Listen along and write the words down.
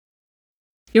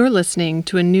You're listening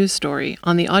to a news story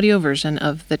on the audio version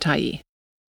of The Tyee.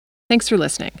 Thanks for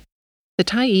listening. The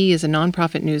Tyee is a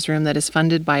nonprofit newsroom that is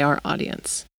funded by our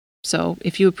audience. So,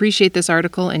 if you appreciate this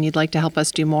article and you'd like to help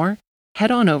us do more,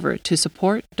 head on over to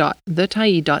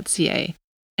support.thetyee.ca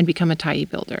and become a Tyee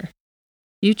builder.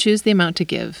 You choose the amount to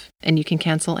give, and you can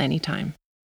cancel anytime.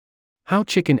 How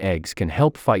Chicken Eggs Can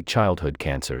Help Fight Childhood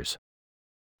Cancers.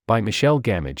 By Michelle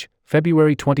Gamage,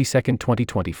 February 22,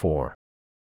 2024.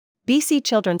 BC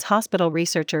Children's Hospital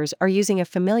researchers are using a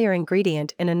familiar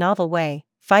ingredient in a novel way,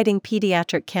 fighting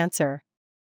pediatric cancer.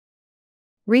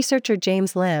 Researcher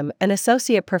James Lim, an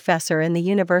associate professor in the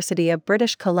University of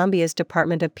British Columbia's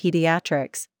Department of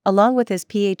Pediatrics, along with his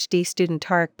PhD student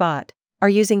Tariq Bhatt, are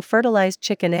using fertilized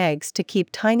chicken eggs to keep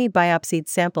tiny biopsied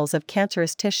samples of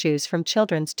cancerous tissues from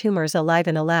children's tumors alive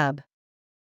in a lab.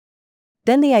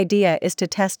 Then the idea is to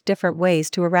test different ways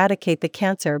to eradicate the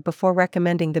cancer before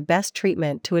recommending the best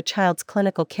treatment to a child's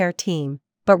clinical care team,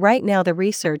 but right now the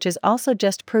research is also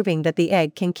just proving that the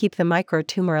egg can keep the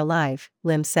microtumor alive,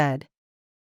 Lim said.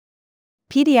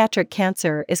 Pediatric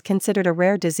cancer is considered a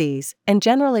rare disease and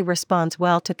generally responds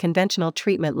well to conventional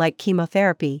treatment like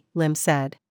chemotherapy, Lim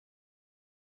said.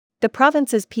 The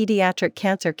province's pediatric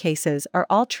cancer cases are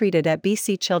all treated at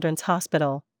BC Children's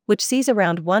Hospital, which sees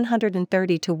around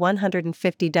 130 to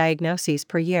 150 diagnoses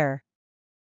per year.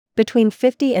 Between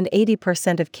 50 and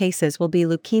 80% of cases will be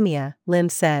leukemia, Lim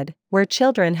said, where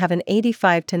children have an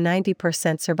 85 to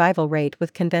 90% survival rate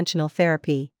with conventional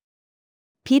therapy.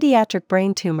 Pediatric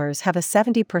brain tumors have a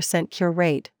 70% cure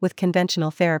rate with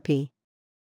conventional therapy.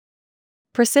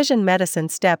 Precision medicine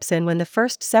steps in when the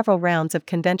first several rounds of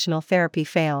conventional therapy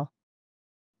fail.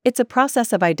 It's a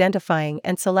process of identifying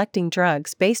and selecting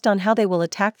drugs based on how they will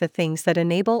attack the things that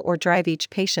enable or drive each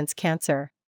patient's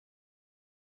cancer.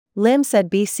 Lim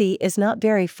said BC is not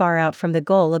very far out from the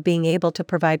goal of being able to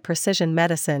provide precision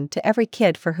medicine to every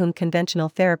kid for whom conventional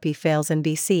therapy fails in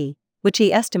BC, which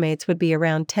he estimates would be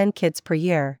around 10 kids per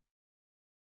year.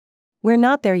 We're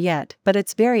not there yet, but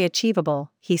it's very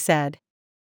achievable, he said.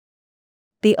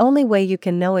 The only way you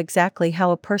can know exactly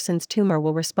how a person's tumor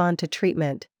will respond to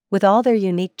treatment, with all their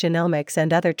unique genomics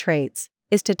and other traits,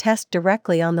 is to test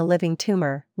directly on the living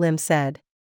tumor, Lim said.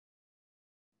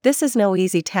 This is no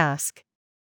easy task.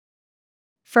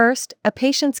 First, a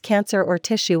patient's cancer or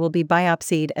tissue will be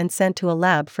biopsied and sent to a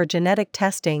lab for genetic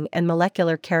testing and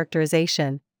molecular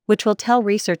characterization, which will tell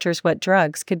researchers what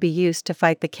drugs could be used to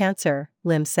fight the cancer,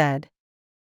 Lim said.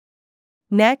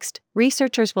 Next,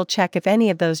 researchers will check if any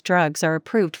of those drugs are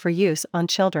approved for use on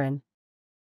children.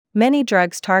 Many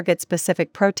drugs target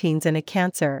specific proteins in a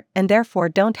cancer and therefore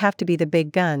don't have to be the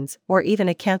big guns or even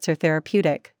a cancer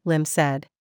therapeutic, Lim said.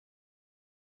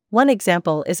 One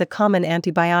example is a common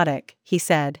antibiotic, he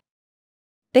said.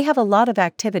 They have a lot of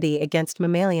activity against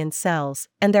mammalian cells,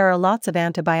 and there are lots of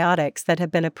antibiotics that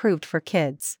have been approved for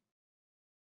kids.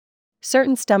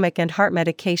 Certain stomach and heart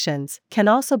medications can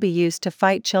also be used to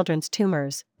fight children's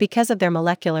tumors because of their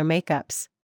molecular makeups.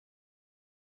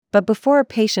 But before a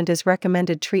patient is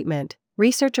recommended treatment,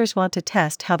 researchers want to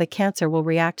test how the cancer will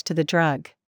react to the drug.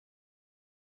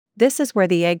 This is where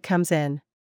the egg comes in.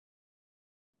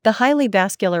 The highly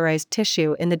vascularized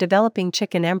tissue in the developing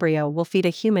chicken embryo will feed a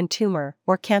human tumor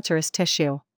or cancerous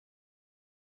tissue.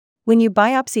 When you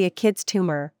biopsy a kid's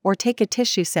tumor or take a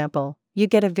tissue sample, you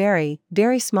get a very,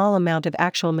 very small amount of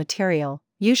actual material,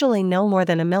 usually no more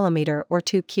than a millimeter or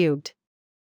 2 cubed.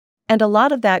 And a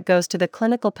lot of that goes to the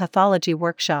clinical pathology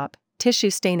workshop, tissue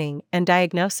staining, and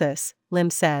diagnosis, Lim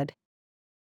said.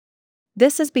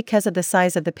 This is because of the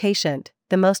size of the patient.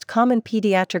 The most common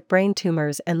pediatric brain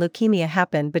tumors and leukemia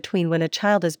happen between when a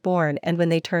child is born and when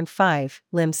they turn 5,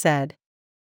 Lim said.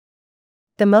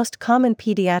 The most common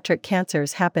pediatric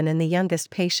cancers happen in the youngest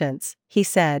patients, he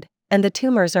said, and the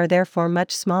tumors are therefore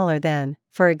much smaller than,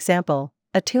 for example,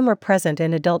 a tumor present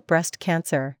in adult breast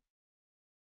cancer.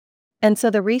 And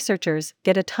so the researchers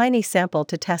get a tiny sample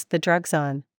to test the drugs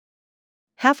on.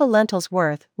 Half a lentil's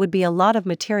worth would be a lot of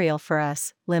material for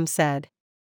us, Lim said.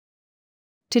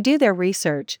 To do their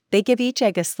research, they give each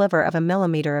egg a sliver of a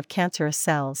millimeter of cancerous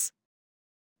cells.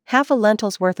 Half a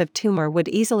lentil's worth of tumor would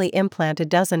easily implant a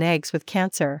dozen eggs with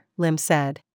cancer, Lim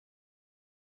said.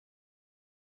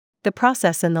 The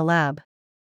process in the lab.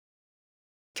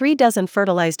 3 dozen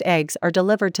fertilized eggs are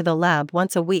delivered to the lab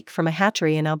once a week from a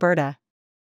hatchery in Alberta.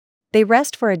 They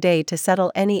rest for a day to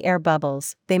settle any air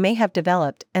bubbles they may have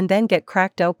developed and then get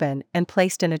cracked open and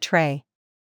placed in a tray.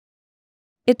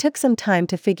 It took some time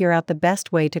to figure out the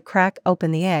best way to crack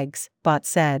open the eggs, Bhatt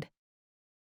said.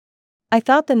 I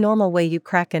thought the normal way you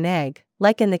crack an egg,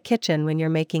 like in the kitchen when you're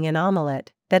making an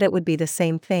omelette, that it would be the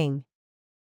same thing.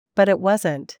 But it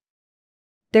wasn't.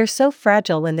 They're so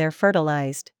fragile when they're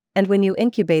fertilized, and when you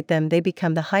incubate them they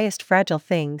become the highest fragile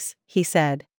things, he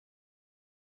said.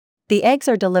 The eggs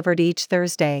are delivered each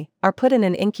Thursday, are put in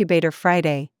an incubator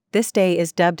Friday, this day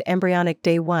is dubbed embryonic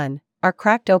day 1, are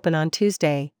cracked open on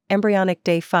Tuesday, embryonic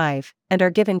day 5, and are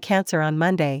given cancer on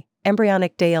Monday,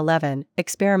 embryonic day 11,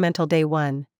 experimental day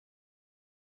 1.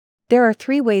 There are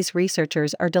 3 ways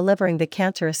researchers are delivering the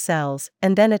cancerous cells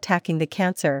and then attacking the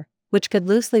cancer, which could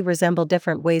loosely resemble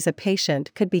different ways a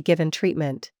patient could be given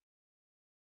treatment.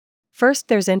 First,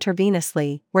 there's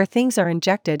intravenously, where things are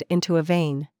injected into a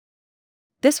vein.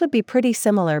 This would be pretty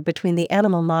similar between the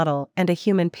animal model and a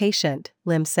human patient,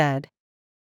 Lim said.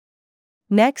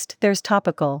 Next, there's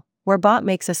topical, where bot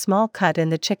makes a small cut in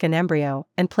the chicken embryo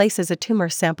and places a tumor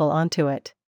sample onto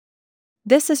it.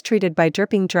 This is treated by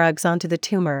dripping drugs onto the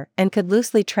tumor and could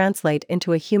loosely translate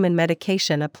into a human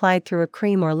medication applied through a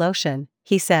cream or lotion,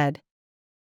 he said.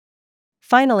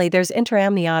 Finally, there's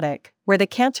intraamniotic, where the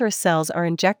cancerous cells are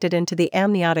injected into the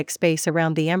amniotic space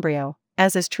around the embryo,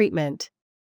 as is treatment.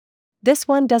 This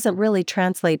one doesn't really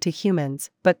translate to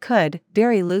humans, but could,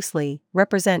 very loosely,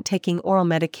 represent taking oral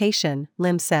medication,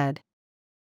 Lim said.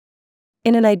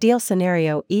 In an ideal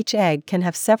scenario, each egg can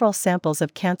have several samples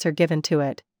of cancer given to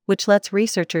it, which lets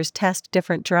researchers test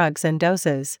different drugs and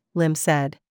doses, Lim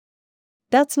said.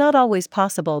 That's not always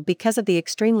possible because of the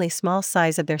extremely small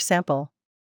size of their sample.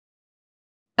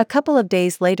 A couple of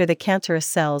days later, the cancerous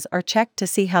cells are checked to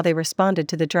see how they responded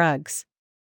to the drugs.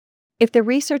 If the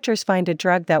researchers find a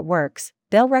drug that works,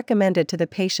 they'll recommend it to the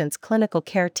patient's clinical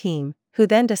care team, who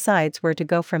then decides where to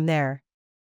go from there.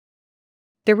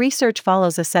 The research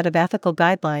follows a set of ethical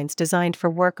guidelines designed for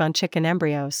work on chicken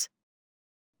embryos.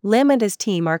 Lim and his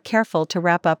team are careful to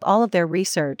wrap up all of their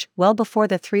research well before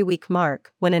the 3-week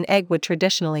mark, when an egg would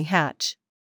traditionally hatch.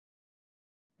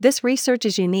 This research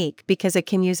is unique because it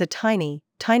can use a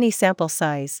tiny sample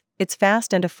size, it's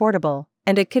fast and affordable,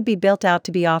 and it could be built out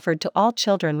to be offered to all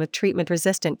children with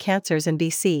treatment-resistant cancers in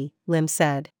BC, Lim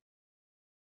said.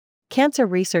 Cancer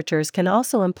researchers can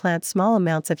also implant small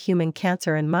amounts of human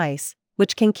cancer in mice,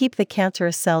 which can keep the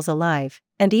cancerous cells alive,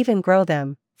 and even grow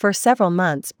them, for several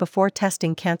months before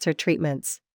testing cancer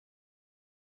treatments.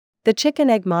 The chicken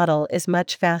egg model is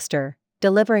much faster,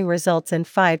 delivering results in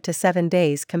 5 to 7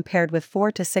 days compared with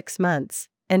 4 to 6 months,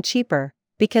 and cheaper,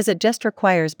 because it just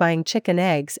requires buying chicken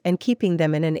eggs and keeping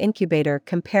them in an incubator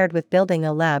compared with building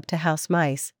a lab to house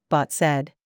mice, Bott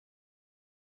said.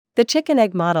 The chicken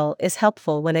egg model is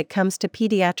helpful when it comes to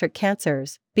pediatric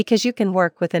cancers, because you can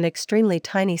work with an extremely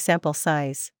tiny sample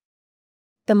size.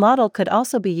 The model could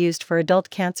also be used for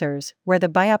adult cancers, where the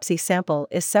biopsy sample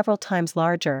is several times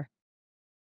larger.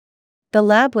 The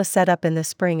lab was set up in the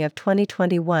spring of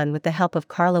 2021 with the help of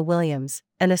Carla Williams,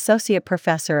 an associate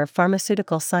professor of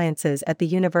pharmaceutical sciences at the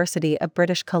University of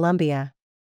British Columbia.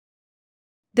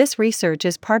 This research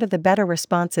is part of the Better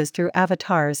Responses Through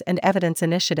Avatars and Evidence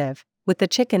initiative, with the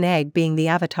chicken egg being the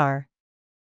avatar.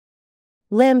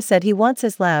 Lim said he wants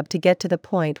his lab to get to the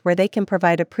point where they can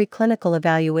provide a preclinical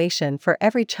evaluation for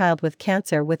every child with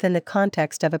cancer within the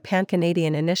context of a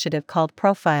pan-Canadian initiative called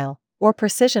Profile, or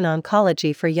Precision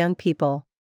Oncology for Young People.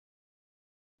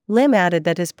 Lim added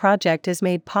that his project is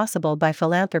made possible by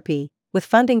philanthropy, with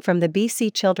funding from the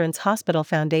BC Children's Hospital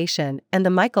Foundation and the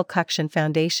Michael Kukshan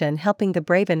Foundation helping the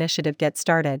BRAVE initiative get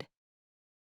started.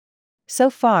 So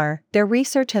far, their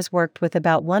research has worked with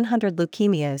about 100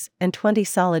 leukemias and 20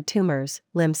 solid tumors,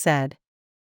 Lim said.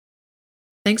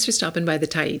 Thanks for stopping by the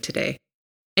Tyee today.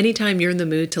 Anytime you're in the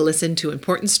mood to listen to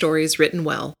important stories written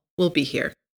well, we'll be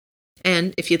here.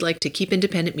 And if you'd like to keep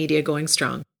independent media going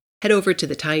strong, head over to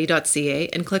thetyee.ca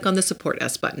and click on the Support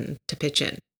Us button to pitch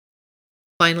in.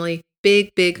 Finally,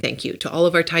 big thank you to all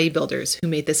of our Tyee builders who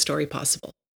made this story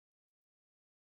possible.